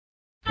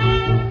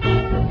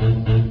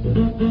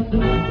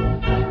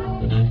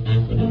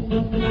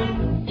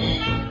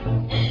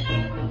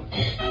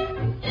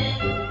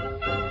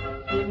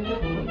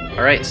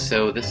All right,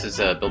 so this is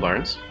Bill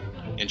Barnes,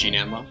 And Gene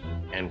Anwell.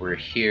 and we're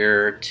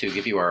here to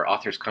give you our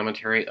author's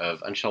commentary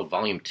of Unshelved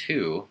Volume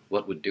 2,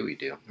 What Would Dewey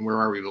Do? And where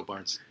are we, Bill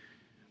Barnes?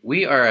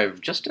 We are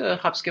just a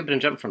hop, skip,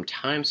 and jump from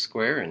Times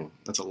Square, and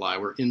That's a lie.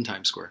 We're in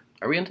Times Square.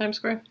 are we in Times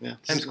Square? Yeah.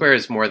 Times Square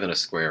is more than a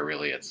square,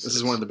 really. This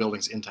is one of the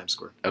buildings in Times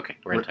Square. Okay,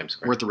 we're in Times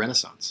Square. We're at the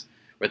Renaissance.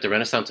 We're at the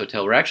Renaissance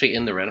Hotel. We're actually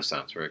in the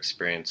Renaissance. We're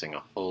experiencing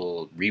a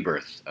whole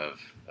rebirth of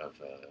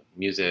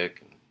music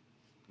and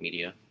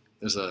media.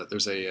 There's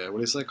a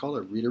what is that called?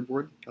 A reader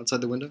board outside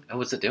the window? Oh,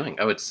 what's it doing?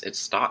 Oh, it's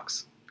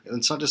stocks. And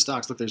it's not just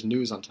stocks. Look, there's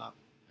news on top.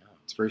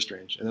 It's very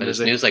strange. And then But it's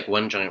news like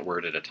one giant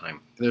word at a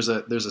time. There's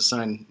a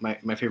sign.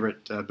 My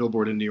favorite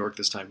billboard in New York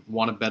this time.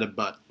 Want to bet a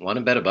butt? Want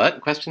to bet a butt?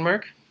 Question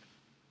mark.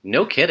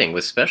 No kidding.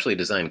 With specially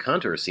designed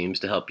contour seams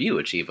to help you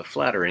achieve a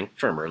flattering,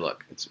 firmer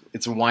look.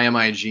 It's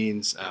YMI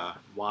jeans.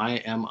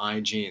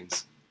 YMI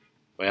jeans.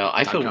 Well,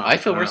 I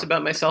feel worse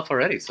about myself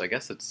already. So I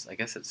guess it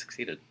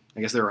succeeded. I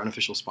guess they're our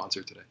unofficial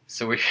sponsor today.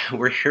 So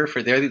we're here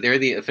for they're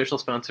the official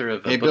sponsor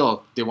of. Hey,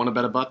 Bill, do you want to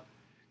bet a butt?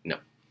 No.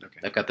 Okay.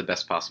 I've got the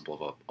best possible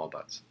of all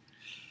butts.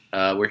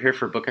 We're here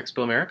for Book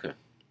Expo America.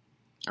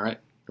 All right.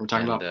 We're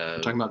talking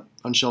about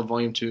Unshelved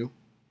Volume 2.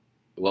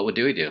 What Would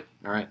Dewey Do?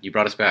 All right. You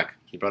brought us back.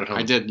 You brought it home.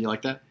 I did. You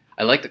like that?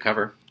 I like the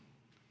cover.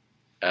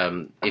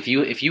 If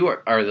you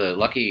are the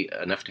lucky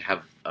enough to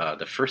have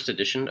the first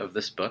edition of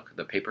this book,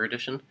 the paper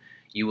edition,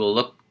 it will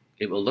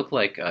look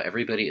like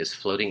everybody is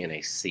floating in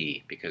a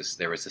sea because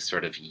there was this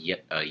sort of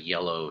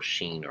yellow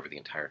sheen over the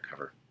entire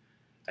cover.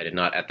 I did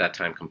not at that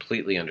time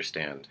completely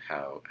understand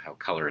how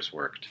colors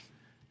worked,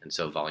 and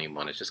so Volume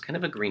 1 is just kind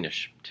of a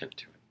greenish tint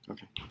to it.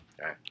 Okay.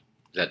 All right.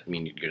 Does that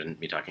mean you're going to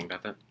be talking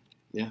about that?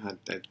 Yeah,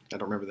 I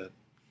don't remember that.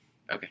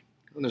 Okay.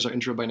 And there's our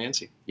intro by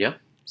Nancy. Yeah.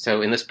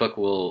 So in this book,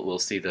 we'll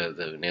see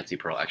the Nancy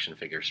Pearl action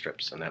figure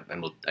strips, and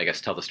we'll, I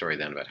guess, tell the story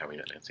then about how we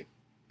met Nancy.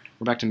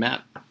 We're back to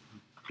Matt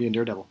being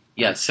Daredevil.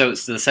 Yeah. So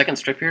the second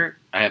strip here,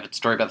 I have a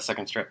story about the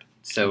second strip.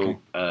 So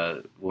a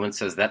woman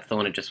says, "That's the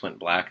one that just went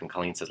black," and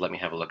Colleen says, "Let me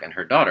have a look." And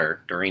her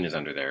daughter, Doreen, is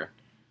under there.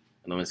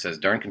 And the woman says,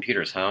 "Darn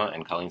computers, huh?"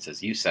 And Colleen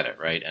says, "You said it,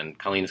 right?" And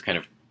Colleen is kind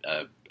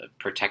of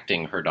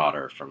protecting her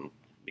daughter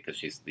because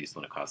she's the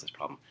one who caused this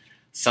problem.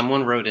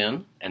 Someone wrote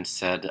in and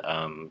said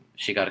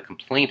she got a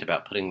complaint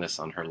about putting this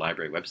on her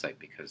library website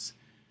because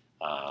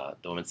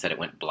the woman said it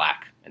went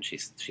black, and she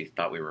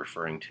thought we were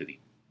referring to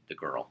the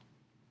girl.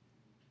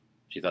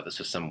 She thought this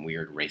was some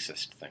weird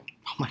racist thing.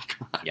 Oh my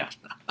god. Yeah.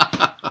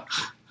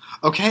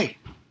 Okay.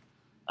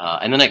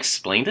 And then I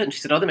explained it, and she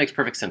said, "Oh, that makes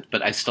perfect sense."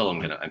 But I'm still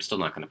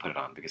not gonna put it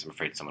on because I'm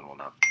afraid someone will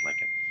not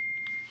like it.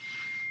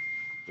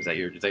 Is that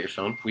your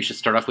phone? We should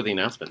start off with the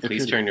announcement.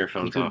 Please turn your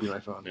phones off. It could be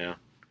my phone. Yeah.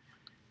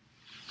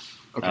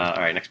 Okay.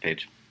 All right, next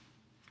page.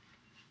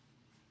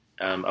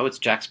 It's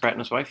Jack Spratt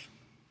and his wife.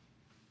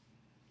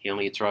 He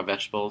only eats raw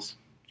vegetables.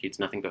 He eats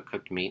nothing but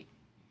cooked meat.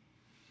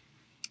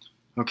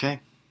 Okay.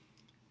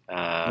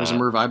 There's a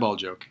Merv eyeball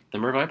joke. The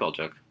Merv eyeball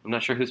joke. I'm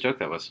not sure whose joke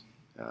that was.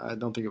 I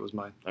don't think it was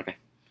mine. Okay.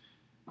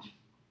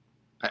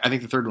 I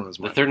think the third one was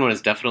mine. The third one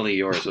is definitely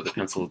yours with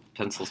the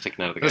pencils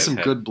sticking out of the guy's That's some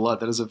head. good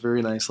blood. That is a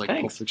very nice Pulp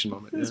Thanks. Fiction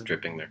moment. It's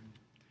dripping there.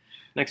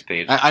 Next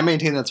page. I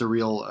maintain that's a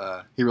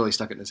real. He really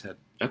stuck it in his head.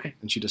 Okay.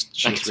 And she just.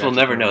 I guess we'll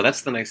never know.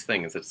 That's the nice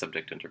thing, is it's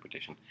subject to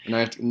interpretation.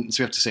 And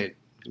so we have to say it.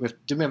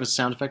 Didn't we have a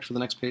sound effect for the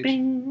next page?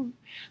 Bing.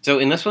 So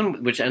in this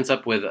one, which ends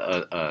up with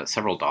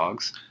several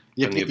dogs.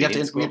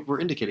 We're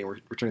indicating we're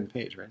turning the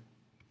page, right?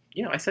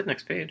 Yeah, I said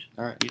next page.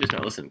 All right. You just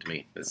not listening to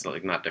me. It's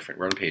not different.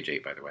 We're on page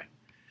 8, by the way.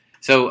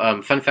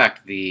 So, fun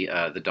fact: the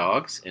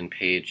dogs in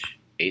page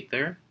 8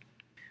 there,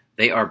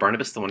 they are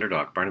Barnabas the Wonder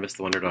Dog. Barnabas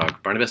the Wonder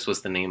Dog. Barnabas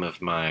was the name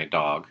of my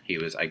dog. He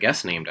was, I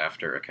guess, named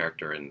after a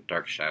character in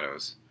Dark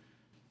Shadows.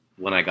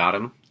 When I got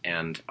him,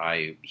 and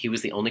he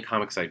was the only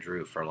comics I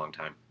drew for a long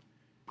time.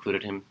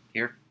 Included him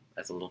here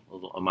as a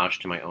little homage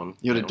to my own.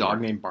 You had a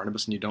dog named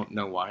Barnabas, and you don't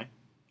know why?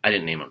 I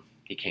didn't name him.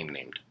 He came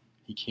named.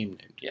 He came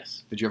named.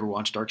 Yes. Did you ever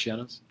watch Dark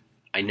Shadows?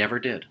 I never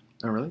did.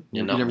 Oh, really?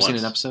 Yeah, You've never seen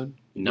an episode?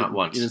 Not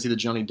once. You didn't see the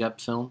Johnny Depp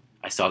film?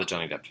 I saw the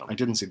Johnny Depp film. I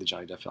didn't see the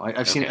Johnny Depp film.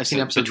 I've seen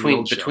episodes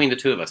between the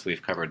two of us,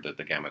 we've covered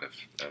the gamut of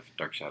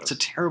Dark Shadows. It's a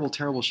terrible,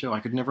 terrible show. I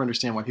could never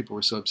understand why people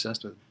were so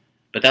obsessed with it.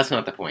 But that's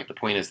not the point. The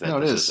point is that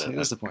this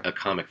is the point. A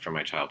comic from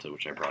my childhood,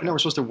 which I brought in. No, we're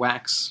supposed to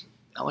wax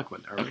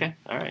eloquent. Okay,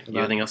 all right. You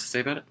have anything else to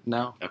say about it?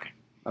 No. Okay.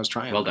 I was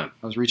trying. Well done.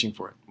 I was reaching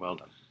for it. Well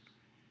done.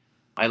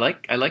 I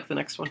like the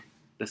next one.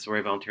 This is where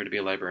I volunteer to be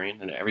a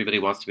librarian, and everybody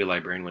wants to be a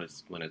librarian when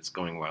it's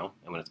going well,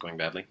 and when it's going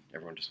badly,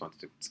 everyone just wants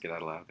to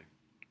skedaddle out of there.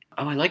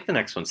 Oh, I like the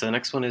next one. So the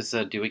next one is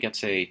Dewey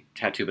gets a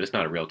tattoo, but it's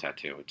not a real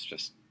tattoo. It's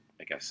just,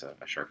 I guess,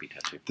 a Sharpie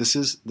tattoo. This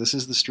is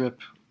the strip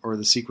or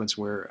the sequence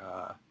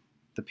where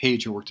the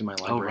page who worked in my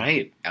library. Oh,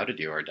 right. Outed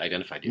you or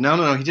identified you.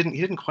 No. He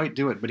didn't quite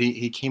do it, but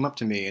he came up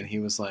to me and he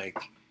was like,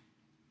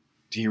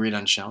 "Do you read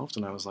Unshelved?"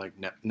 And I was like,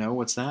 "No,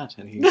 what's that?"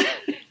 And he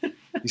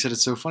said,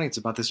 "It's so funny. It's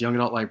about this young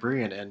adult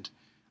librarian." And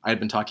I had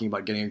been talking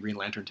about getting a Green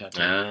Lantern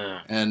tattoo.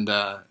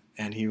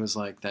 And he was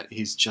like that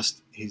he's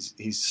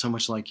so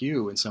much like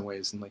you in some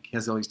ways, and like he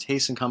has all these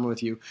tastes in common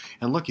with you.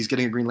 And look, he's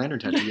getting a Green Lantern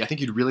tattoo. I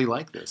think you'd really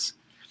like this.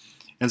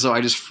 And so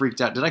I just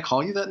freaked out. Did I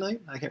call you that night?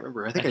 I can't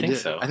remember. I think I did.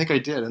 So. I think I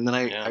did. And then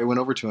I went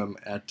over to him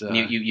at.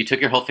 You took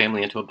your whole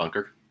family into a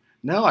bunker.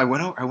 No, I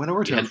went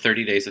over to him. You had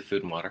 30 days of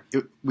food and water.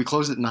 We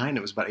closed at 9.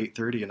 It was about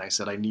 8:30, and I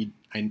said,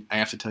 I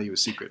have to tell you a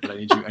secret, but I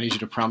need you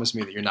to promise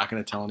me that you're not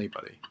going to tell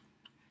anybody.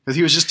 Because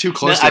he was just too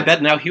close. I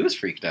bet now he was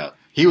freaked out.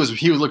 He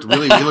looked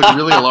really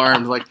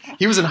alarmed. Like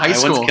he was in high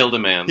school. I once killed a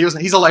man.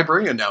 He's a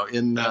librarian now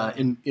in I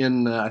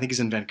think he's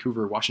in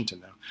Vancouver,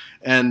 Washington now,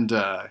 and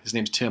his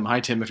name's Tim. Hi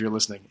Tim, if you're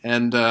listening.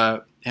 And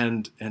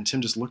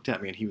Tim just looked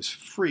at me and he was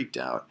freaked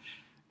out.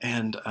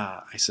 And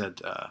I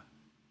said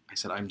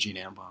I'm Gene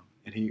Ambom,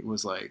 and he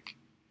was like,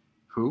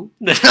 who?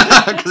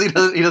 Because he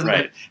doesn't.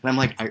 Right. And I'm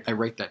like, I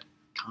write that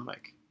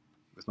comic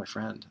with my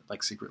friend,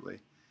 like secretly.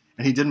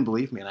 And he didn't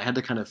believe me, and I had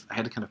to kind of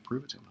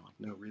prove it to him. I'm like,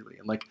 no, really,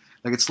 and like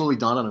it slowly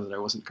dawned on him that I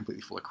wasn't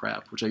completely full of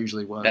crap, which I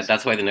usually was.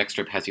 That's why the next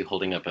strip has you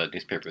holding up a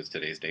newspaper with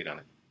today's date on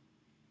it.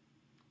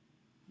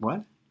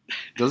 What?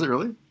 Does it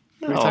really?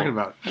 No, what are you talking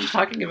about? I'm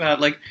talking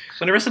about like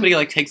whenever somebody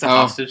like takes a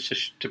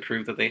hostage to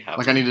prove that they have.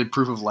 Like I needed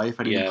proof of life.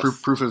 I needed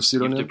proof of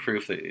pseudonym. You have to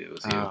prove that it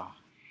was you. Oh.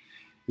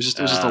 It was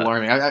just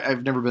alarming.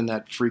 I've never been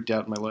that freaked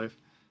out in my life.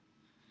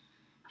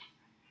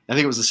 I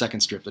think it was the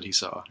second strip that he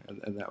saw,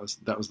 and that was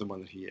the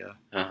one that he.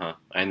 I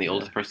am the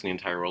oldest person in the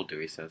entire world,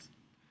 Dewey says.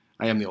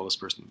 I am the oldest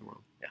person in the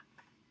world. Yeah,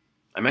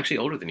 I'm actually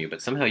older than you,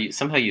 but somehow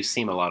you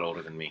seem a lot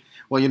older than me.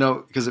 Well,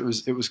 because it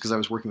was because I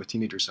was working with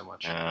teenagers so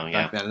much. Oh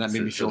yeah, back then, and that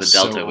made me feel the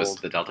so delta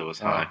old. The delta was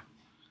high.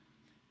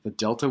 The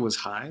delta was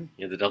high.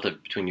 Yeah, the delta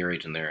between your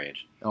age and their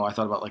age. Oh, I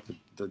thought about like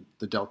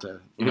the delta.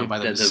 By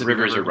the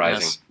rivers are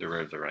rising. Yes. The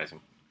rivers are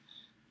rising.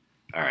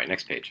 All right,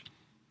 next page.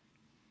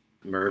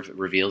 Merv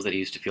reveals that he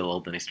used to feel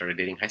old when he started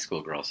dating high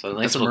school girls. So a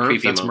nice little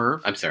creepy moment.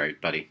 Merv? I'm sorry,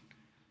 Buddy.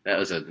 That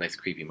was a nice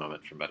creepy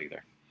moment from Buddy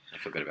there. I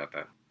feel good about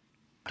that.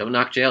 Don't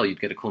knock jail.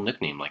 You'd get a cool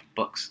nickname like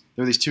Books.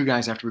 There were these two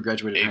guys after we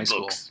graduated high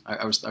school. Books.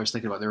 I was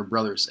thinking about. They were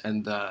brothers,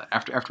 and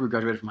after we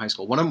graduated from high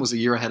school, one of them was a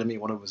year ahead of me.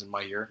 One of them was in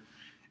my year,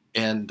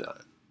 and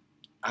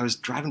I was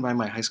driving by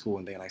my high school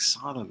one day, and I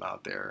saw them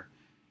out there.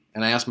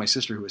 And I asked my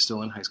sister, who was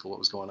still in high school, what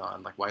was going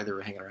on, like why they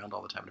were hanging around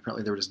all the time. And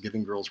apparently, they were just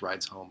giving girls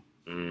rides home.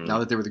 Now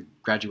that they were the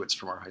graduates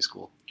from our high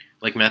school.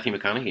 Like Matthew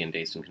McConaughey in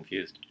Dazed and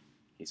Confused.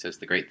 He says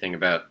the great thing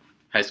about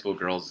high school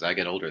girls is I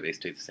get older, they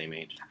stay the same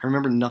age. I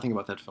remember nothing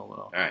about that film at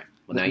all. All right.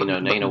 Well, now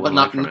you know but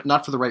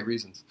not for the right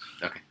reasons.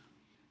 Okay.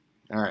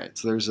 All right.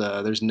 So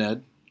there's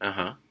Ned.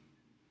 Now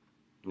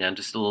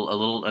just a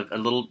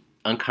little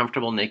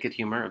uncomfortable naked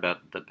humor about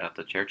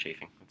the chair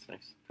chafing. That's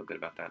nice. Feel good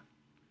about that.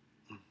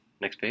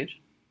 Next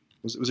page.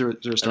 Was there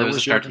a Star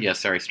Wars?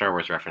 Star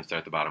Wars reference there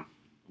at the bottom.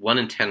 1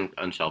 in 10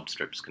 unshelved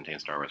strips contain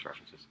Star Wars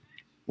references.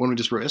 One we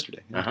just wrote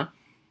yesterday. Yeah.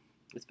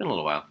 It's been a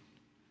little while.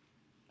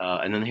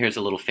 And then here's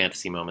a little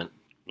fantasy moment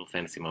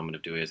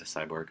of Dewey as a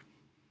cyborg.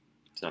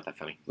 It's not that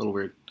funny. A little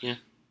weird. Yeah.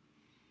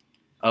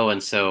 Oh,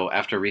 and so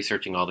after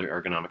researching all the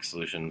ergonomic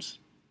solutions,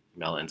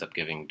 Mel ends up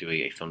giving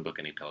Dewey a phone book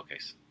and a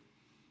pillowcase,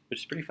 which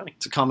is pretty funny.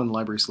 It's a common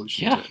library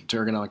solution to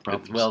ergonomic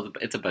problems.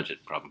 It's a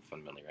budget problem,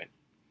 fundamentally, right?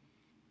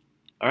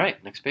 All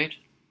right, next page.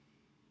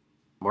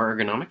 More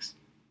ergonomics.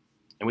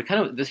 And we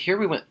kind of here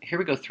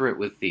we go through it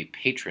with the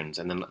patrons,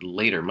 and then much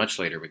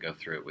later, we go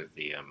through it with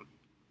the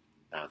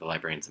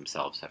librarians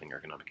themselves having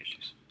ergonomic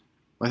issues.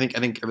 Well, I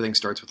think everything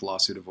starts with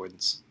lawsuit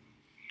avoidance,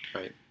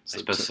 right? I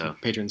suppose so.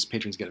 Patrons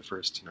get it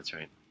first. That's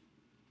right.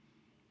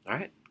 All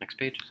right, next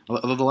page.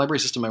 Although the library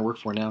system I work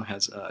for now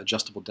has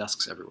adjustable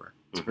desks everywhere.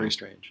 It's very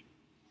strange.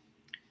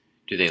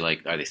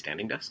 Are they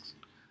standing desks?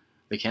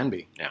 They can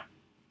be. Yeah.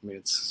 I mean,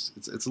 it's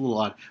a little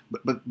odd,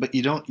 but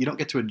you don't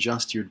get to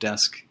adjust your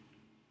desk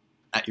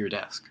at your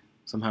desk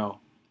somehow,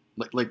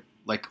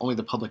 like only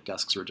the public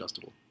desks are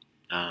adjustable.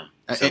 I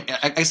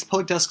guess the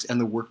public desks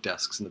and the work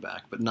desks in the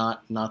back, but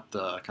not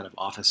the kind of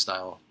office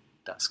style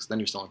desks. Then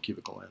you're still on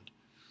cubicle land.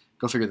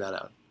 Go figure that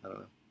out. I don't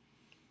know.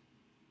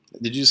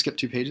 Did you just skip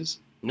 2 pages?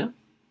 No,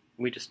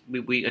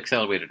 we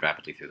accelerated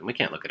rapidly through them. We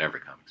can't look at every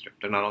comic strip.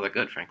 They're not all that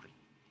good, frankly.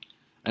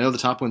 I know the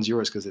top one's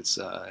yours because it's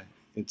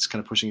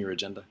kind of pushing your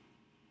agenda.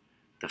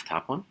 The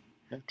top one?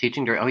 Yeah.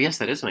 Teaching during... Oh, yes,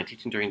 that is my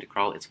teaching during to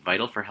crawl. It's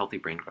vital for healthy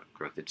brain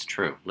growth. It's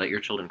true. Let your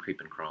children creep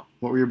and crawl.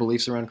 What were your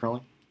beliefs around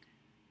crawling?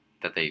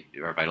 That they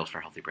are vital for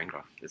healthy brain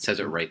growth. It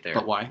says it right there.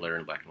 But why? Letter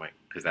in black and white.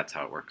 Because that's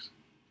how it works.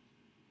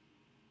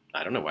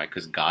 I don't know why.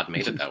 Because God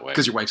made it that way.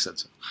 Because your wife said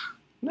so.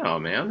 No,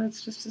 man.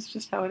 It's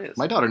just how it is.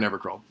 My daughter never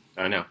crawled.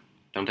 I know.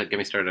 Don't get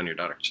me started on your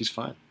daughter. She's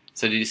fine.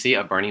 So did you see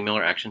a Barney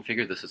Miller action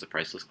figure? This is a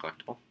priceless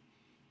collectible.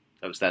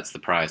 That's the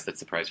prize. That's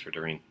the prize for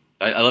Doreen.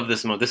 I love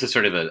this moment. This is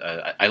sort of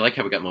I like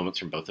how we got moments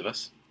from both of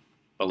us.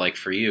 But like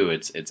for you,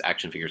 it's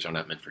action figures are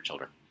not meant for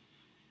children.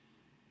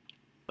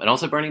 And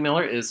also Barney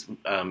Miller is,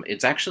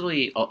 it's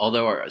actually,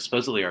 although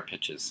supposedly our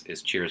pitch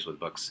is Cheers with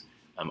books,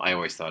 I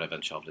always thought of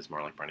Unshelved as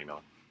more like Barney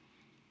Miller.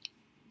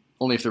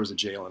 Only if there was a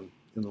jail in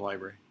the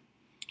library.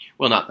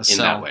 Well, not in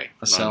that way.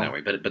 Not in that way.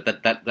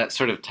 But that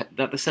sort of,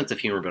 that the sense of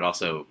humor, but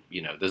also,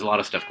 there's a lot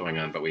of stuff going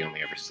on, but we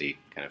only ever see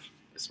kind of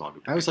a small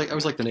group. I always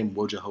like the name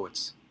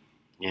Wojciechowicz.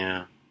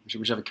 Yeah. We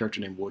should have a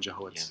character named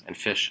Wojciechowicz. Yeah. And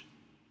Fish.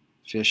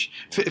 Fish.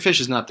 Fish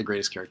is not the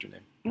greatest character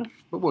name. No.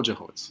 But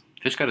Wojciechowicz.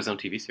 Fish got his own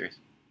TV series.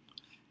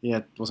 Yeah,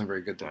 it wasn't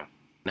very good, though.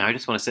 Now I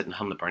just want to sit and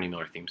hum the Barney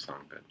Miller theme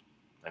song, but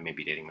I may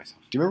be dating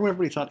myself. Do you remember when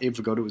everybody thought Abe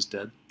Vigoda was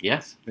dead?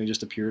 Yes. And he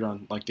just appeared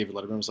on, like, David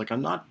Letterman was like,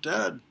 I'm not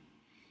dead.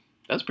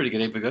 That was a pretty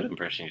good Abe Vigoda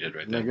impression you did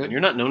right Isn't there. that good? And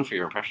you're not known for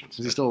your impressions.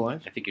 Is he still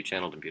alive? I think you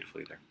channeled him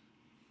beautifully there.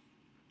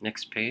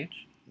 Next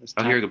page.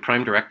 Oh, here, the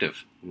Prime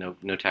Directive. No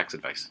tax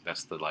advice.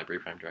 That's the library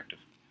Prime Directive.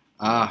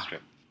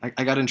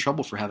 I got in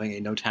trouble for having a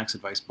no tax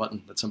advice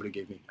button that somebody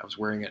gave me. I was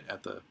wearing it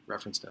at the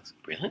reference desk.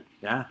 Really?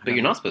 Yeah. But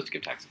you're not supposed to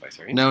give tax advice,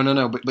 are you?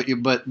 No. But you're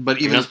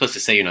even not supposed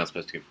to say you're not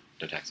supposed to give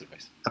no tax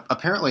advice.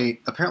 Apparently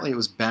it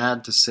was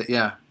bad to say.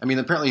 Yeah. I mean,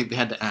 apparently they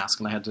had to ask,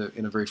 and I had to,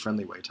 in a very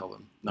friendly way, tell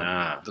them that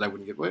I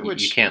wouldn't give.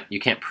 Which you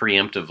can't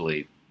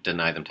preemptively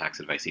deny them tax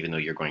advice, even though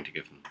you're going to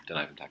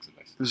deny them tax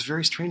advice. It was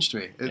very strange to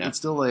me. It's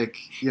still like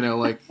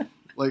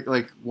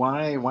like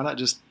why not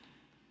just.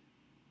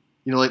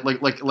 Like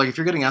if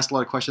you're getting asked a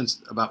lot of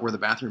questions about where the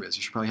bathroom is,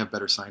 you should probably have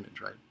better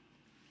signage, right?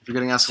 If you're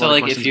getting asked a lot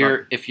of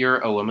questions if you're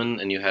a woman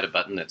and you had a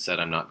button that said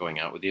 "I'm not going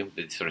out with you,"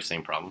 it's sort of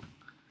same problem.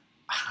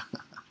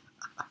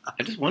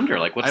 I just wonder,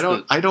 like, what's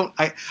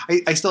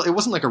I still, it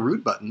wasn't like a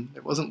rude button.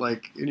 It wasn't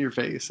like in your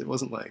face. It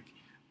wasn't like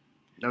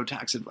no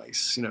tax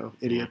advice,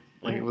 idiot.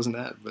 Like it wasn't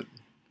that. But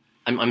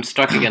I'm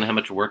struck again how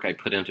much work I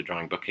put into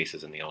drawing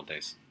bookcases in the old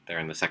days. They're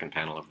in the second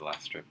panel of the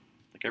last strip.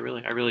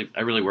 Like I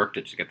really worked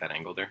it to get that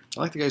angle there.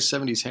 I like the guy's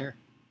 70s hair.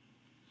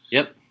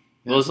 Yep. Yeah.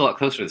 Well, it was a lot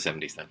closer to the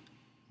 70s then.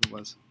 It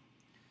was.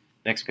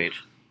 Next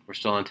page. We're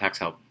still on tax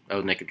help.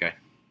 Oh, naked guy.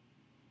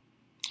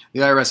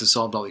 The IRS has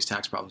solved all these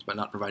tax problems by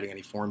not providing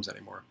any forms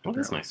anymore. Oh,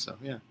 that's nice. So,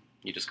 yeah.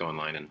 You just go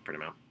online and print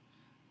them out.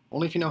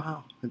 Only if you know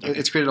how.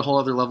 It's created a whole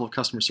other level of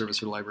customer service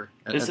for the library.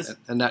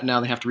 And now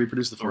they have to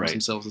reproduce the forms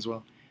themselves as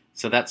well.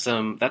 So that's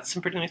some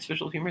pretty nice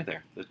visual humor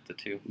there, the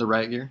two. The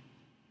riot gear?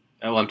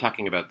 Oh, I'm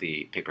talking about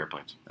the paper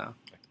airplanes. Oh.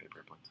 Like the paper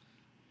airplanes.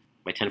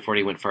 My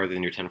 1040 went farther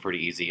than your 1040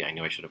 easy. I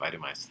knew I should have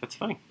itemized. That's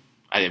funny.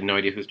 I have no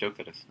idea whose joke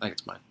that is. I think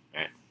it's mine.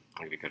 All right.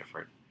 I'll give you credit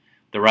for it.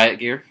 The riot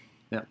gear?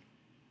 Yeah.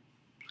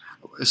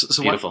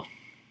 So beautiful.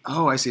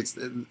 Oh, I see. It's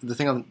the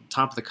thing on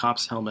top of the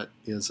cop's helmet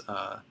is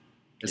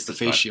it's the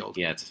face shield.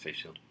 Yeah, it's a face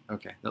shield.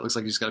 Okay. That looks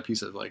like you just got a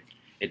piece of, like...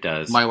 It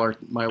does.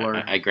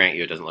 Mylar. I grant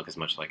you it doesn't look as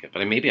much like it,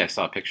 but maybe I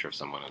saw a picture of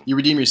someone. You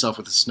redeem yourself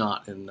with the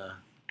snot and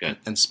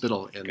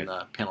spittle in Good.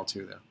 panel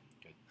 2, though.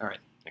 Good. All right.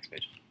 Next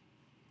page.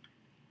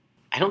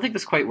 I don't think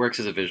this quite works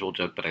as a visual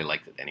joke, but I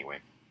liked it anyway.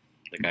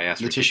 The guy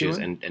asks for tissues,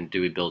 and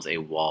Dewey builds a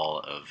wall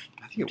of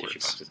tissue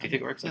boxes. Do you think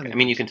it works? Okay. I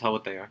mean, you can tell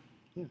what they are.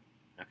 Yeah.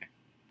 Okay.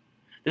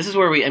 This is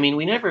where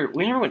we never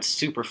went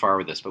super far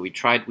with this, but we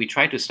tried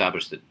to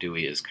establish that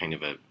Dewey is kind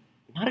of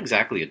not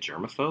exactly a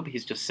germaphobe.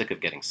 He's just sick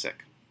of getting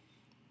sick.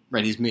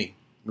 Right. He's me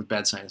with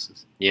bad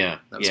sinuses. Yeah.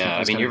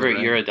 I mean,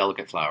 you're a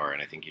delicate flower,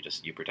 and I think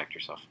you protect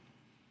yourself.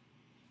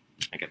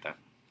 I get that.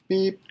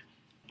 Beep.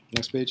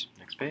 Next page.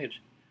 Next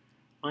page.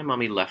 My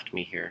mommy left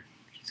me here.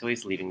 She's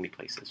always leaving me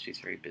places. She's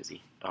very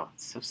busy. Oh,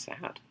 it's so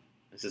sad.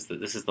 This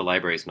is the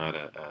library's not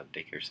a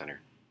daycare center.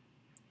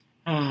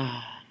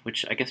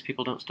 Which I guess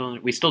people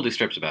we still do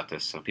strips about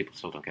this, so people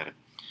still don't get it.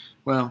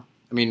 Well,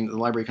 I mean, the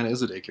library kind of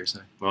is a daycare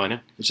center. Well, I know.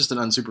 It's just an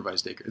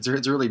unsupervised daycare.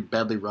 It's a really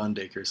badly run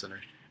daycare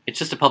center. It's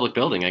just a public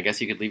building. I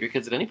guess you could leave your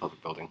kids at any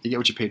public building. You get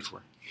what you paid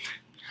for.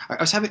 I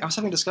was having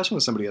a discussion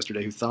with somebody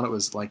yesterday who thought it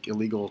was like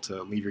illegal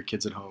to leave your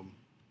kids at home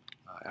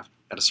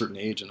at a certain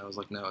age, and I was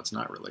like, no, it's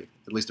not really.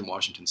 At least in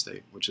Washington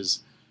State, which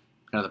is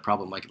kind of the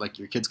problem. Like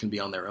your kids can be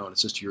on their own.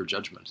 It's just your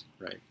judgment,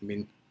 right? I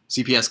mean,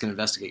 CPS can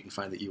investigate and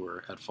find that you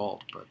were at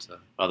fault, but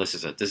well, this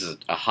is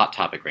a hot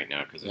topic right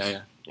now because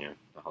the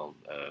whole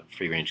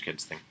free range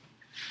kids thing.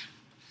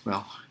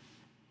 Well,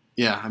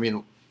 yeah, I mean,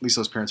 at least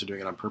those parents are doing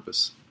it on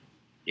purpose.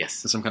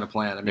 Yes, with some kind of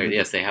plan. I mean,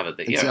 yes, they have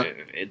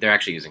it. They're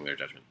actually using their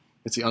judgment.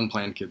 It's the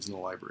unplanned kids in the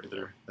library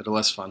that are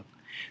less fun.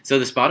 So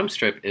this bottom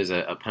strip is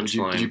a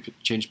punchline. Did you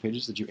change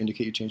pages? Did you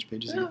indicate you changed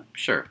pages?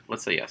 Sure.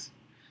 Let's say yes.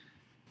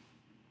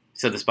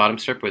 So this bottom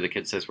strip where the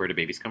kid says, "Where do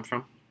babies come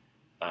from?"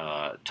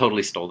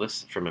 Totally stole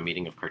this from a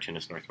meeting of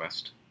Cartoonist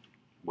Northwest,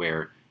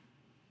 where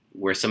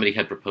somebody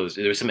had proposed.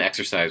 There was some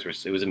exercise where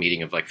it was a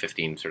meeting of like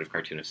 15 sort of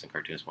cartoonists and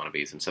cartoonist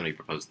wannabes, and somebody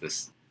proposed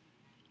this,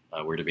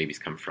 "Where do babies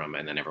come from?"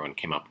 And then everyone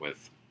came up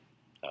with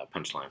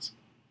punchlines.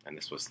 And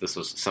this was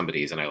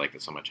somebody's, and I liked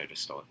it so much I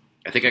just stole it.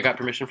 I think I got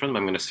permission from them.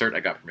 I'm going to assert I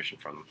got permission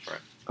from them for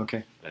it. Okay.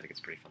 And I think it's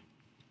pretty fun.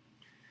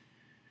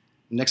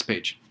 Next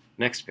page.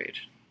 Next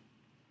page.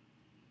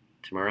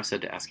 Tomorrow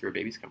said to ask you where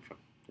babies come from.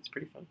 That's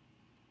pretty fun.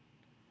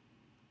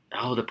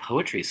 Oh, the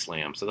poetry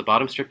slam. So the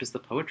bottom strip is the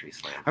poetry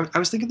slam. I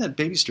was thinking that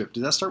baby strip.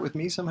 Did that start with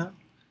me somehow?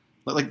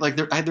 Like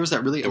there was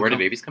that really... Where do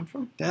babies come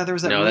from? Yeah, there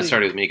was that that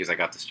started with me because I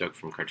got this joke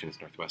from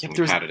Cartoonist Northwest and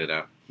we padded it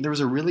out. There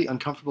was a really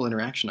uncomfortable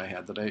interaction I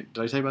had. Did I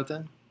tell you about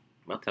that?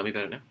 Well, tell me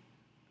about it now.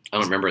 I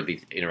don't remember the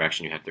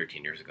interaction you had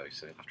 13 years ago,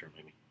 so you'll have to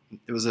remind me.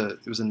 It was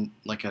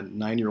like a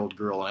 9-year-old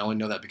girl, and I only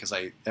know that because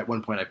at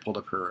one point I pulled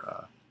up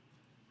her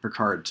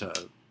card to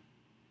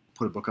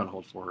put a book on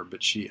hold for her,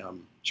 but she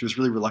was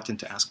really reluctant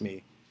to ask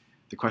me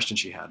the question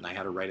she had, and I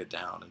had her write it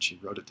down, and she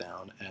wrote it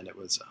down, and it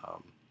was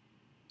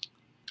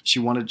She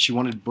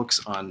wanted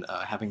books on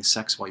having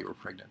sex while you were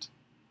pregnant.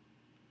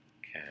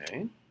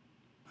 Okay.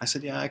 I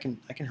said, yeah, I can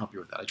help you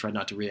with that. I tried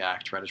not to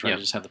react, right? I tried Yeah.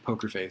 to just have the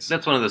poker face.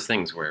 That's one of those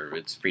things where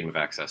it's freedom of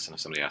access, and if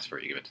somebody asks for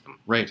it, you give it to them.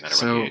 Right. No matter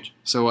what the age.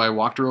 So I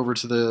walked her over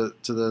to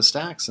the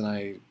stacks,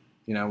 and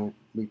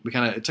we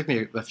kind of, it took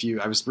me a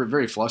few. I was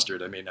very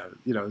flustered. I mean,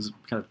 it was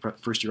kind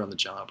of first year on the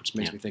job, which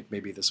makes me think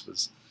maybe this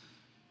was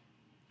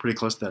pretty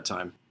close to that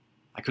time.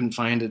 I couldn't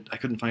find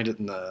it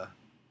in the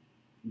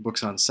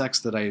books on sex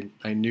that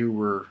I knew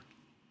were,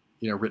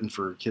 written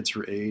for kids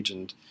her age,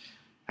 and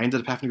I ended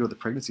up having to go to the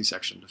pregnancy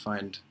section to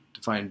find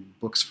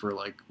books for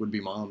like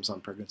would-be moms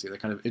on pregnancy. They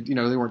kind of, they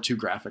weren't too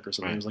graphic or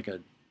something. Right. It was like a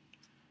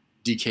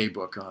DK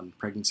book on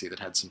pregnancy that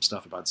had some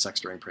stuff about sex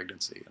during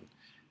pregnancy, and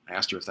I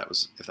asked her if that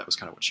was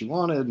kind of what she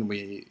wanted, and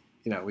we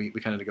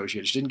kind of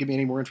negotiated. She didn't give me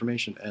any more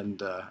information,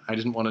 and I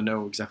didn't want to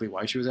know exactly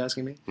why she was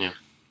asking me. Yeah.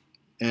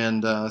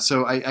 And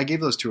so I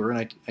gave those to her,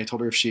 and I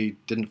told her if she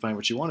didn't find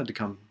what she wanted to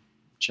come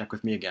check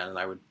with me again, and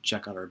I would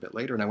check on her a bit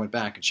later. And I went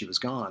back, and she was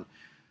gone.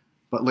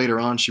 But later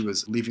on, she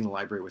was leaving the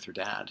library with her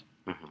dad,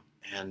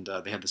 and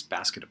they had this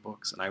basket of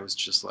books, and I was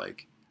just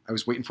like, I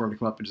was waiting for him to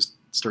come up and just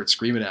start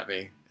screaming at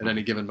me at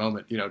any given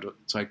moment,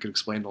 so I could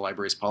explain the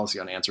library's policy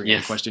on answering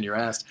any question you're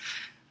asked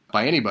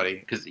by anybody.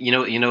 Because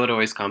what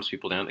always calms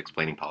people down?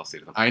 Explaining policy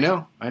to them. I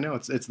know.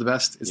 It's the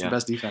best. It's the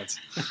best defense.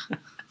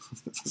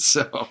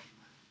 So,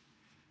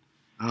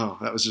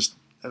 that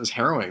was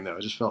harrowing though.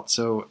 It just felt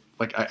so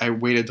like I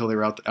waited till they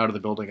were out of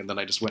the building, and then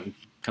I just went and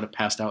kind of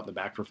passed out in the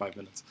back for 5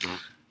 minutes. Mm.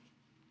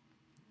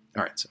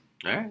 All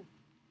right.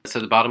 So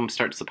the bottom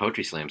starts the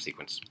poetry slam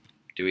sequence.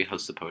 Dewey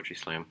hosts the poetry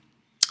slam.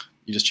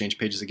 You just changed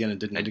pages again and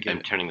didn't indicate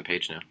I'm turning the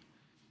page now.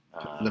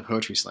 The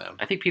poetry slam.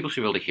 I think people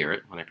should be able to hear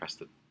it when I press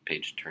the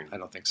page turn. I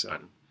don't think so.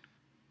 Button.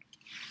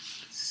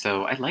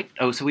 So I like.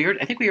 I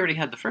think we already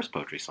had the first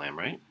poetry slam,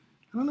 right?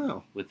 I don't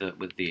know. With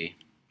the.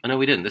 Oh no,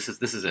 we didn't. This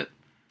is it.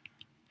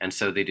 And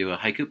so they do a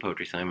haiku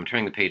poetry slam. I'm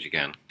turning the page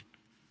again.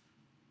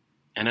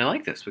 And I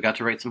like this. We got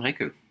to write some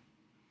haiku.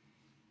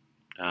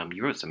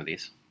 You wrote some of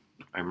these.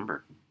 I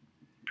remember.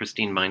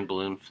 Pristine mind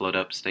balloon, float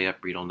up, stay up,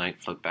 read all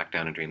night, float back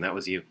down and dream. That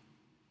was you.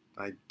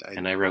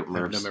 And I wrote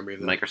Merv's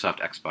Microsoft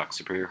Xbox,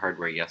 superior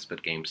hardware, yes,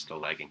 but games still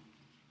lagging.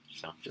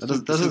 So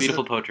just some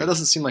beautiful poetry. That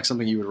doesn't seem like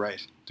something you would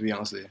write, to be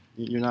honest with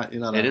you. You're not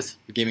a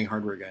gaming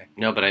hardware guy.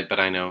 No, but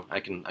I know I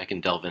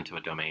can delve into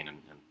a domain and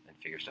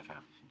figure stuff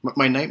out.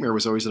 My nightmare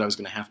was always that I was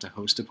going to have to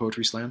host a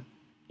poetry slam.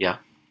 Yeah.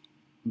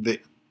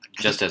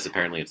 Just as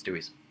apparently it's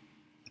Dewey's.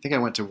 I think I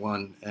went to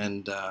one,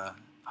 and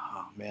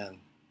man,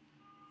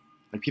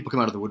 like people come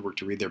out of the woodwork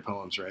to read their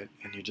poems, right?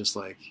 And you just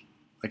like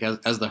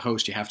as the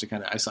host, you have to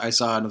kind of. I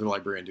saw another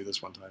librarian do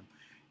this one time.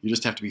 You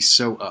just have to be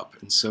so up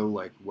and so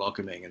like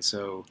welcoming and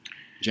so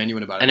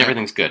genuine about it. And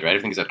everything's good, right?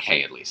 Everything's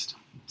okay at least.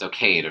 It's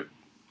okay to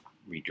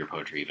read your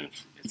poetry even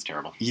if it's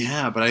terrible.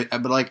 Yeah, but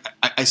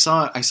I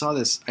saw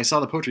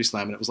the poetry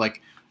slam, and it was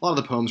like a lot of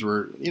the poems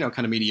were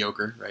kind of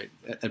mediocre, right,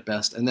 at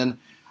best. And then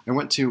I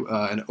went to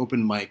an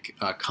open mic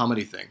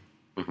comedy thing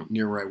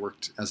near where I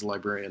worked as a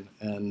librarian,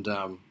 and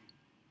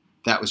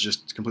that was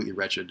just completely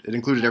wretched. It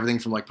included everything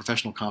from like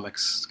professional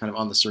comics kind of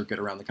on the circuit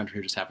around the country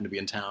who just happened to be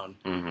in town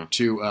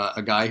to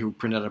a guy who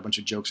printed out a bunch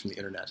of jokes from the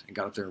internet and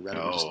got up there and read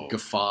them and just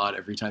guffawed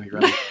every time he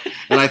read them.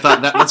 And I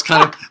thought that's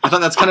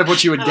kind of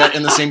what you would get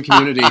in the same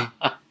community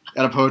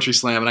at a poetry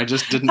slam, and I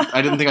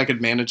didn't think I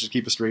could manage to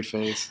keep a straight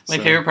face. My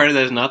favorite part of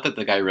that is not that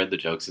the guy read the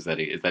jokes, is that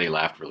he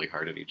laughed really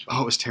hard at each one.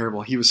 Oh, it was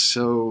terrible. He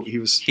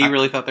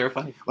really thought they were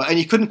funny. Well, and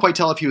you couldn't quite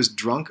tell if he was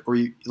drunk or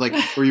you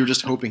were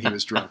just hoping he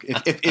was drunk.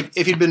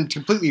 If he'd been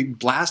completely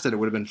blasted, it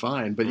would have been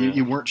fine, but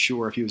you weren't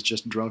sure if he was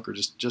just drunk or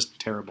just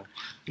terrible.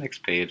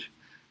 Next page.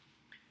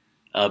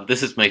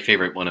 This is my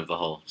favorite one of the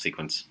whole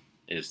sequence.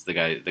 Is the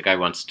guy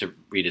wants to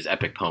read his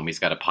epic poem. He's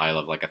got a pile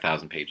of like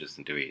 1,000 pages,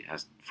 and Dewey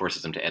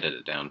forces him to edit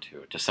it down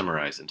to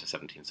summarize into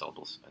 17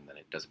 syllables, and then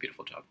it does a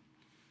beautiful job.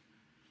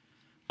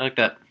 I like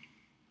that.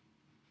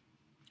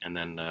 And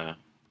then a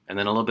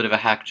little bit of a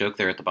hack joke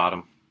there at the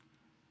bottom.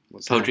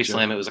 What's Poetry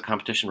slam. It was a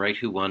competition, right?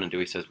 Who won? And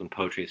Dewey says, "When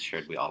poetry is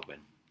shared, we all win."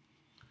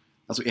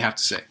 That's what you have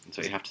to say. That's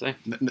what you have to say.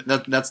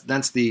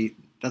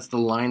 That's the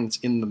line that's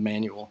in the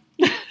manual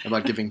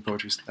about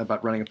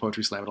about running a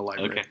poetry slam at a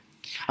library. Okay.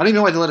 I don't even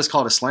know why they let us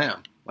call it a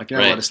slam. Like, you're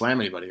not allowed to slam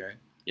anybody, right?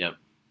 Yep.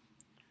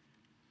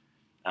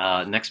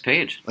 Next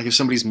page. Like, if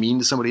somebody's mean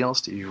to somebody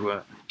else, do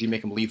you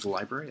make them leave the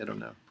library? I don't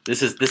know.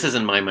 This is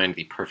in my mind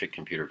the perfect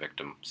computer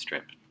victim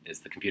strip.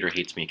 Is the computer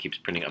hates me, keeps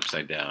printing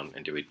upside down,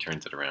 and Dewey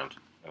turns it around,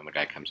 and the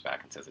guy comes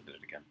back and says I did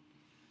it again.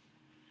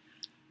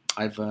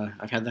 I've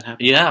had that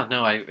happen. Yeah,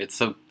 no, it's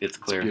clear. It's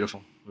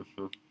beautiful.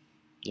 Mm-hmm.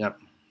 Yep.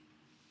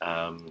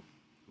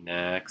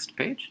 Next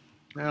page.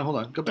 Hold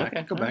on. Go back.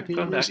 Okay. Go back.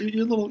 You're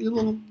a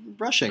little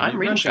rushing. I'm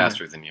reading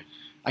faster than you.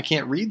 I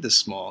can't read this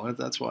small.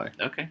 That's why.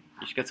 Okay.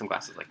 You should get some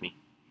glasses like me.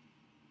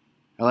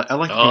 I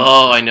like.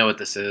 I know what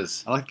this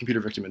is. I like Computer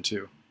Victim in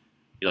 2.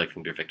 You like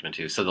Computer Victim in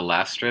 2. So the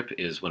last strip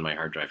is when my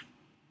hard drive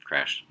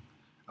crashed.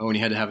 Oh, and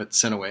you had to have it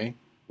sent away?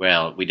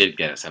 Well, we did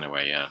get it sent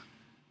away, yeah.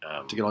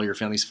 To get all your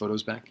family's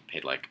photos back?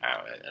 Paid like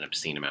an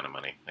obscene amount of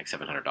money, like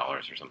 $700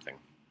 or something.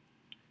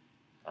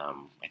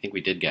 I think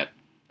we did get.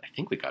 I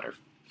think we got our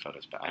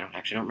photos back. I don't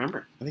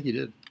remember. I think you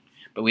did.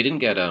 But we didn't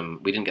get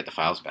the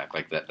files back.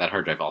 Like that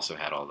hard drive also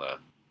had all the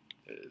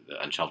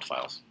unshelved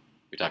files.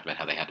 We talked about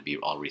how they had to be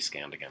all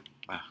rescanned again.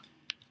 Wow.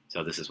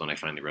 So this is when I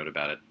finally wrote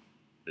about it.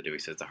 The Dewey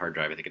says the hard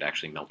drive, I think it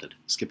actually melted.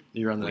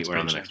 You're on the next page. We were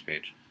on the next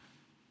page.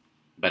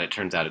 But it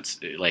turns out it's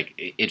like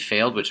it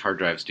failed, which hard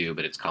drives do.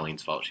 But it's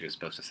Colleen's fault. She was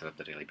supposed to set up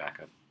the daily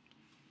backup.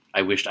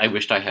 I wished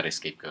I had a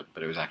scapegoat,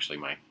 but it was actually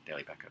my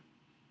daily backup.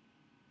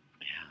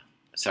 Yeah.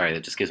 Sorry,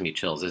 that just gives me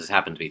chills. This has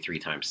happened to me 3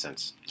 times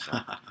since. So.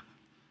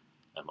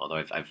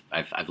 Although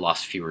I've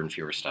lost fewer and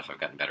fewer stuff, I've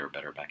gotten better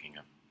at backing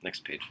up.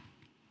 Next page.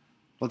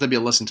 Let that be a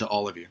lesson to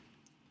all of you.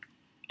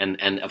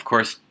 And of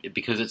course,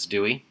 because it's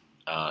Dewey,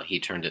 he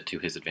turned it to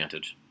his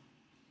advantage.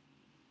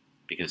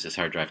 Because his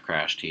hard drive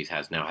crashed, he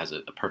now has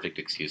a perfect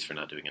excuse for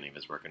not doing any of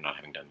his work or not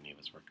having done any of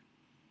his work.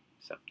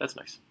 So that's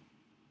nice.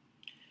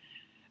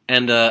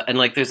 And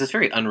like, there's this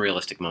very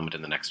unrealistic moment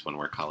in the next one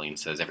where Colleen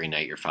says every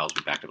night your files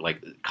will be backed up.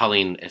 Like,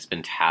 Colleen has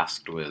been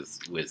tasked with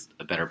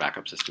a better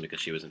backup system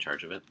because she was in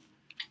charge of it.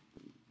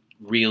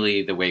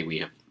 Really, the way we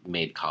have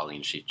made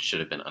Colleen, she should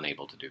have been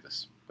unable to do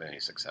this with any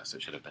success.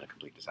 It should have been a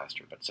complete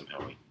disaster, but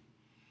somehow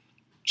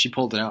she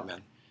pulled it out,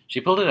 man. She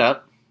pulled it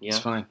out. Yeah, it's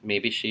fine.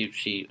 Maybe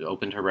she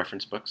opened her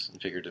reference books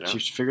and figured it out.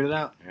 She figured it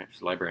out. All right,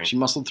 she's a librarian. She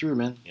muscled through,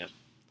 man. Yep.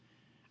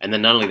 And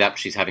then not only that, but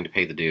she's having to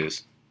pay the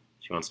dues.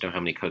 She wants to know how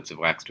many coats of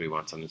wax Dewey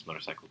wants on his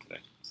motorcycle today.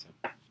 So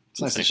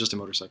it's nice. It's just a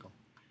motorcycle.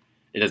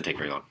 It doesn't take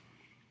very long.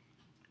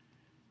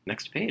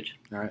 Next page.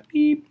 All right.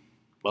 Beep.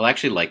 Well, I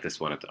actually like this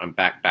one. I'm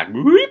back.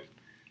 Beep.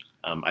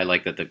 I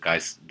like that the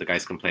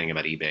guy's complaining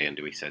about eBay, and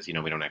Dewey says, we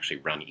don't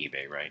actually run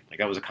eBay, right? Like,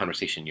 that was a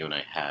conversation you and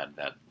I had,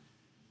 that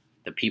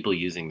the people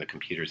using the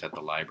computers at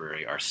the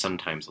library are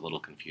sometimes a little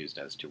confused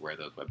as to where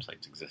those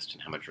websites exist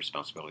and how much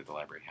responsibility the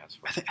library has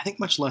for it. I think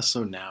much less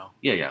so now.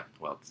 Yeah.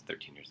 Well, it's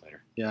 13 years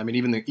later. Yeah, I mean,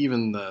 even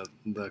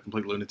the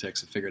complete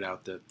lunatics have figured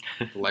out that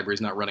the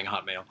library's not running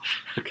Hotmail.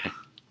 Okay.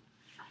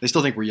 They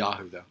still think we're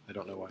Yahoo, though. I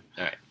don't know why.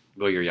 All right.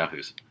 Go your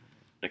Yahoos.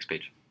 Next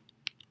page.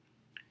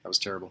 That was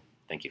terrible.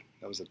 Thank you.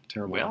 That was a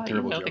terrible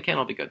joke. They can't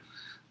all be good.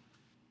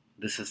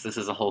 This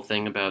is a whole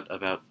thing about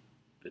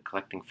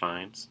collecting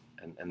fines,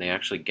 and they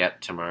actually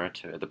get Tamara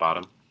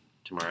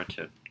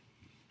to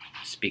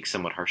speak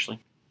somewhat harshly.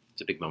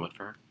 It's a big moment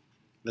for her.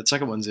 That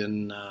second one's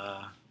in.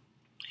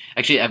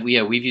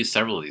 Actually, we've used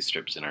several of these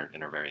strips in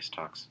our various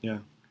talks. Yeah,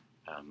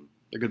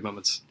 they're good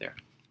moments. There.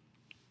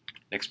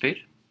 Next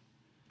page.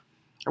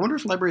 I wonder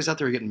if libraries out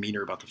there are getting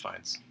meaner about the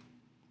fines.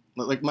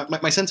 Like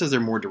my sense is they're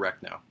more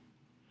direct now.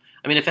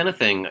 I mean, if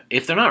anything,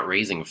 if they're not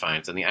raising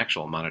fines, then the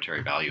actual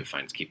monetary value of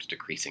fines keeps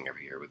decreasing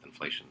every year with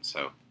inflation.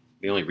 So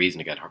the only reason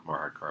to get more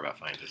hardcore about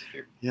fines is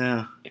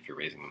if you're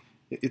raising them.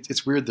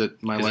 It's weird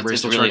that my library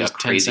still really charges 10 cents.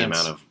 It's a crazy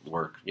amount of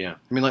work. Yeah.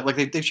 I mean, like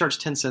they've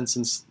charged 10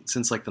 cents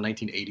since like the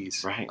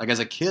 1980s. Right. Like, as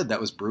a kid, that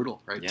was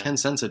brutal, right? Yeah. 10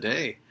 cents a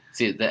day.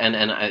 See,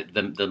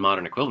 the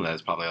modern equivalent of that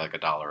is probably like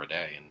 $1 a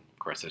day, and of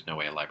course, there's no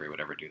way a library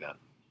would ever do that.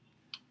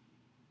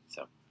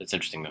 So it's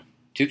interesting though.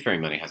 Tooth fairy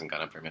money hasn't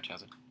gone up very much,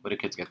 has it? What do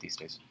kids get these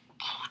days?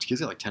 Kids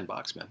get like $10,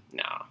 man.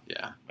 No.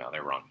 Yeah. No,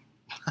 they're wrong.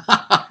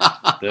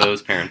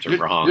 Those parents are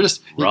wrong. You're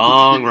just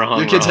wrong.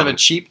 Your kids have a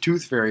cheap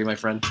tooth fairy, my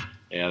friend.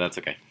 Yeah, that's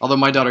okay. Although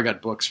my daughter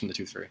got books from the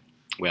tooth fairy.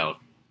 Well,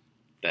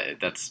 I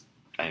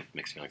have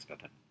mixed feelings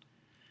about that.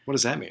 What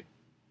does that mean?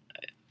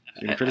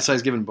 You can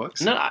criticize giving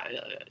books? No,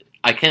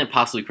 I can't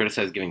possibly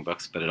criticize giving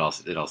books, but it all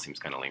seems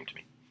kind of lame to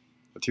me.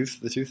 The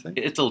tooth thing?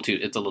 It's a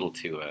little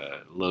too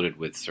loaded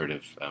with sort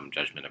of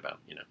judgment about,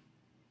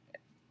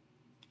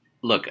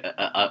 Look,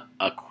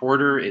 a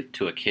quarter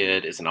to a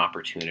kid is an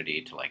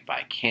opportunity to like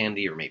buy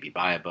candy or maybe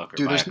buy a book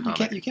or buy a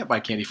comic. You can't buy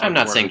candy for I'm a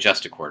not quarter. saying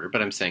just a quarter,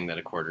 but I'm saying that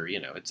a quarter,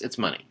 it's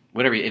money.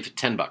 Whatever, if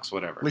 $10,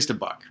 whatever. At least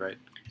 $1, right?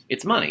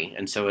 It's money,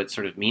 and so it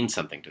sort of means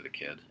something to the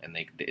kid, and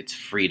it's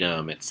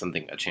freedom. It's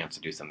a chance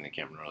to do something they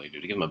can't really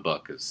do. To give them a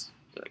book is,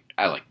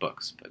 I like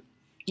books, but.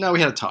 No,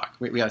 we had a talk.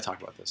 We had to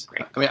talk about this.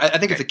 Great. I mean, I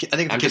think if the kid,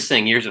 I'm just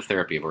saying years of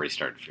therapy have already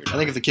started for you. I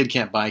think if the kid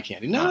can't buy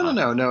candy,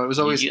 no. It was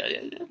always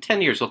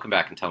 10 years. We'll come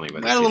back and tell me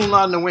whether I had a little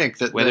nod and a wink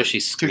that whether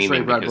she's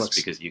screaming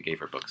because you gave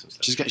her books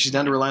instead. She's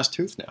down to her last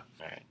tooth now.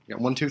 All right, you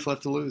got one tooth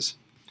left to lose.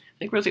 I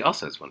think Rosie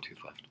also has one tooth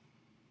left.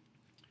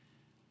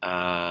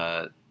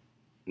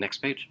 Next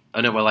page.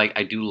 Oh no, well,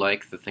 I do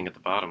like the thing at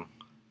the bottom.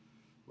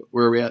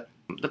 Where are we at?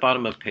 The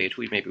bottom of page.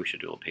 Maybe we should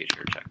do a little page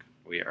here check.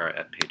 We are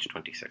at page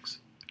 26.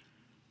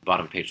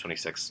 Bottom of page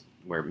 26.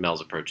 Where Mel's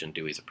approach and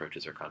Dewey's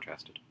approaches are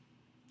contrasted.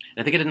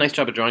 And I think I did a nice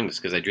job of drawing this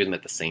because I drew them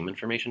at the same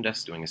information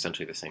desk doing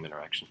essentially the same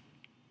interaction.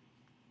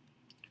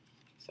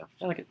 So,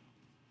 I like it.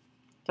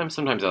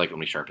 Sometimes I like it when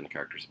we sharpen the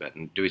characters a bit,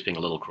 and Dewey's being a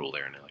little cruel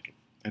there, and I like it.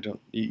 I don't.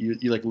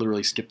 You like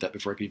literally skipped that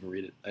before I could even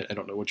read it. I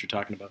don't know what you're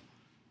talking about.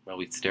 Well,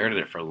 we stared at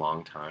it for a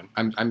long time.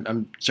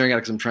 I'm staring at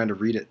it because I'm trying to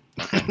read it.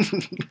 Okay.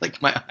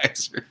 Like, my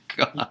eyes are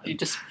gone. You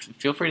just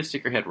feel free to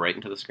stick your head right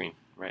into the screen.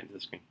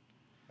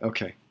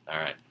 Okay. All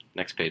right.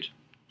 Next page.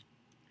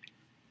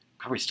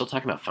 God, we're still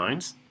talking about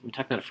fines? We've been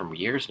talking about it for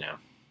years now.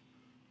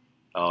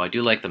 Oh, I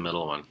do like the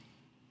middle one.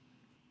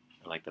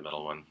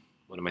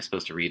 What am I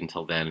supposed to read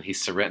until then?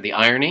 The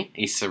irony,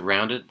 he's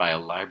surrounded by a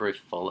library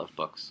full of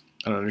books.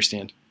 I don't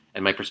understand.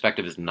 And my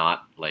perspective is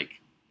not, like,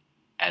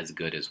 as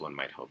good as one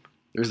might hope.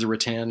 There's the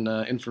rattan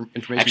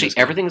information. Actually,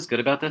 everything is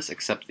good about this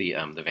except the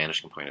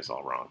vanishing point is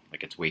all wrong.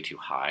 Like, it's way too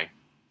high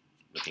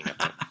looking at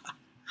that.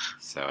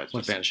 So it's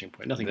what vanishing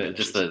point? Nothing.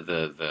 Just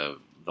the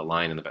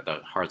line in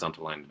the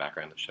horizontal line in the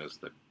background that shows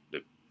the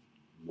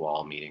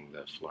wall meeting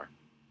the floor.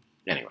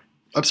 Anyway,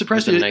 I'm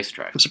surprised. Nice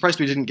try. I'm surprised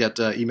we didn't get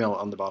email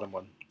on the bottom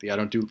one. I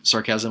don't do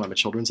sarcasm. I'm a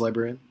children's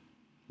librarian.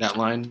 That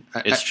line.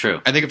 It's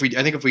true. I think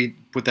if we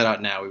put that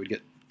out now, we would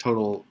get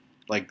total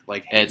like.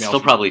 It's still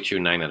probably true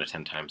 9 out of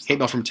 10 times. Hate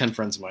mail from 10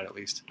 friends of mine at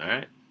least. All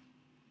right.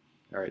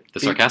 The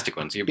Beep. sarcastic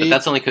ones, but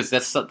that's only because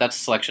that's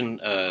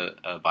selection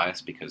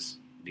bias because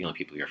the only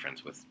people you're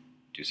friends with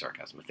do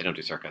sarcasm. If they don't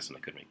do sarcasm,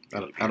 they could make. I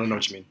don't know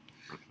what you mean.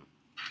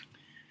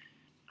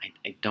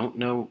 I don't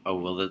know. Oh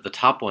well, the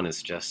top one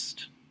is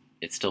just.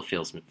 It still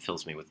fills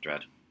me with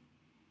dread.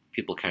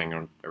 People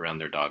carrying around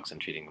their dogs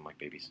and treating them like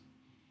babies.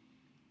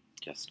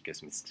 Just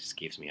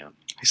keeps me out.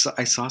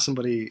 I saw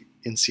somebody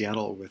in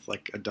Seattle with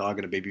like a dog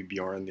and a baby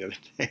Bjorn the other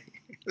day.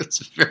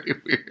 It's very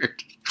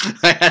weird.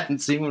 I hadn't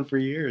seen one for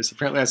years.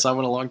 Apparently, I saw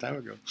one a long time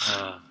ago.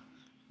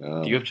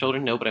 Do you have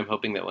children? No, but I'm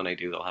hoping that when I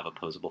do, they'll have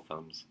opposable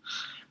thumbs.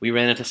 We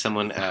ran into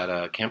someone at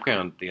a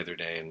campground the other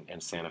day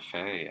in Santa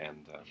Fe,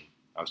 and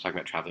I was talking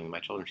about traveling with my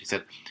children. She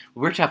said,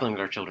 "We're traveling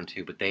with our children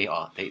too, but they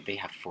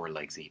have 4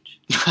 legs each."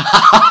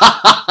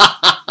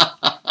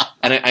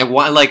 And I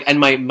want and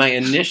my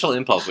initial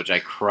impulse, which I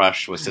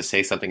crushed, was to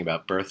say something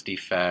about birth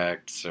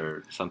defects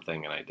or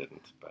something, and I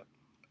didn't. But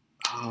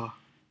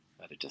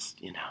it just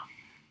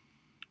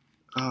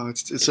Oh,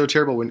 it's so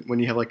terrible when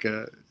you have like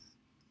a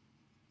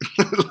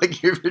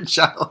like your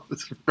child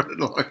is running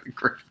along the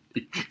ground.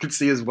 You can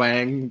see his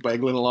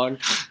waggling along.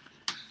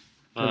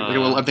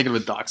 I'm thinking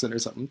of a dachshund or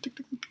something.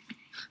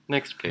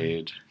 Next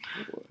page.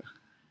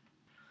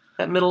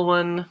 That middle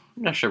one,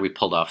 I'm not sure we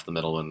pulled off the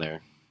middle one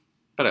there,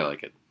 but I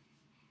like it.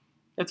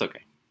 It's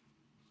okay.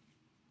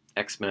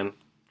 X-Men,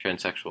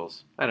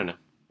 transsexuals, I don't know.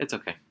 It's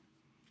okay.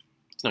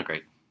 It's not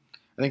great.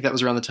 I think that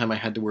was around the time I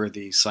had to wear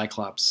the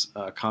Cyclops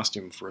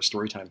costume for a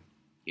story time.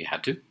 You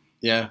had to?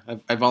 Yeah,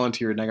 I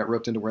volunteered and I got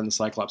roped into wearing the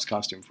Cyclops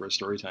costume for a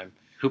story time.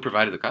 Who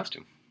provided the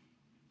costume?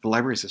 The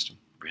library system.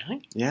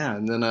 Really? Yeah,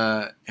 and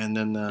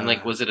then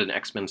was it an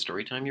X-Men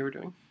story time you were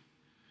doing?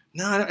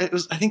 No, it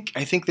was. I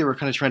think they were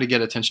kind of trying to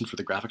get attention for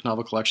the graphic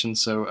novel collection.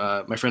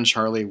 So my friend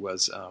Charlie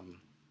was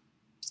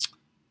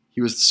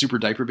he was the Super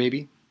Diaper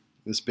Baby,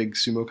 this big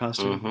sumo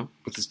costume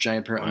with this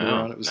giant pair of underwear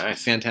on. It was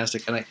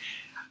fantastic. And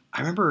I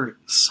remember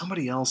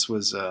somebody else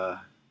was one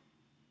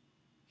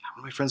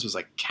of my friends was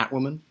like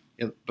Catwoman,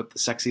 but the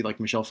sexy like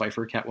Michelle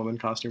Pfeiffer Catwoman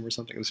costume or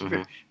something. It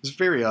was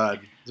very odd.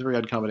 It was a very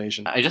odd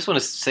combination. I just want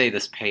to say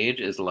this page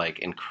is like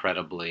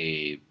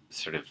incredibly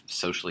sort of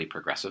socially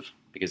progressive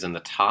because in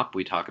the top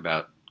we talk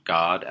about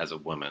God as a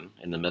woman.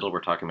 In the middle, we're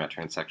talking about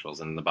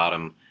transsexuals. And in the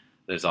bottom,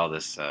 there's all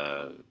this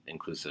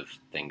inclusive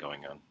thing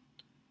going on,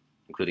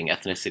 including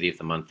ethnicity of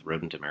the month,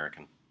 rodent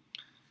American.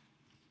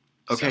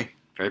 Okay. So,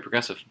 very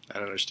progressive. I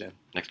don't understand.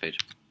 Next page.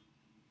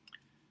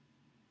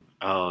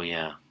 Oh,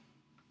 yeah.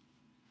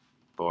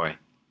 Boy.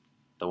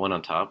 The one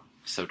on top,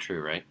 so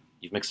true, right?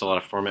 You've mixed a lot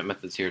of format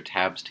methods here,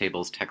 tabs,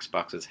 tables, text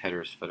boxes,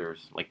 headers,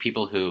 footers. Like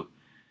people who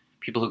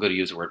go to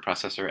use a word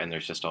processor and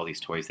there's just all these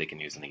toys they can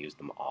use and they use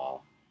them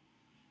all.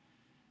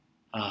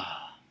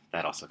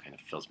 That also kind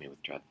of fills me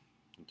with dread.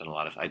 I've done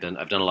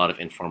a lot of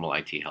informal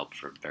IT help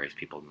for various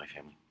people in my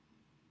family.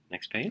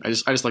 Next page. I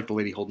just like the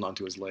lady holding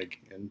onto his leg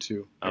and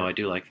too. Oh, I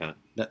do like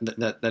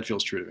that. That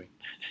feels true to me.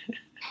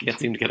 Can't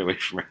seem to get away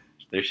from her.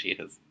 There she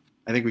is.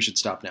 I think we should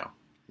stop now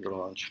and go to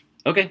lunch.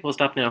 Okay, we'll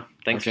stop now.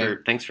 Thanks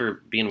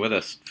for being with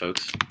us,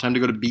 folks. Time to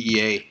go to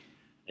BEA.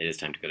 It is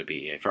time to go to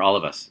BEA for all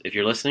of us. If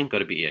you're listening, go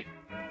to BEA.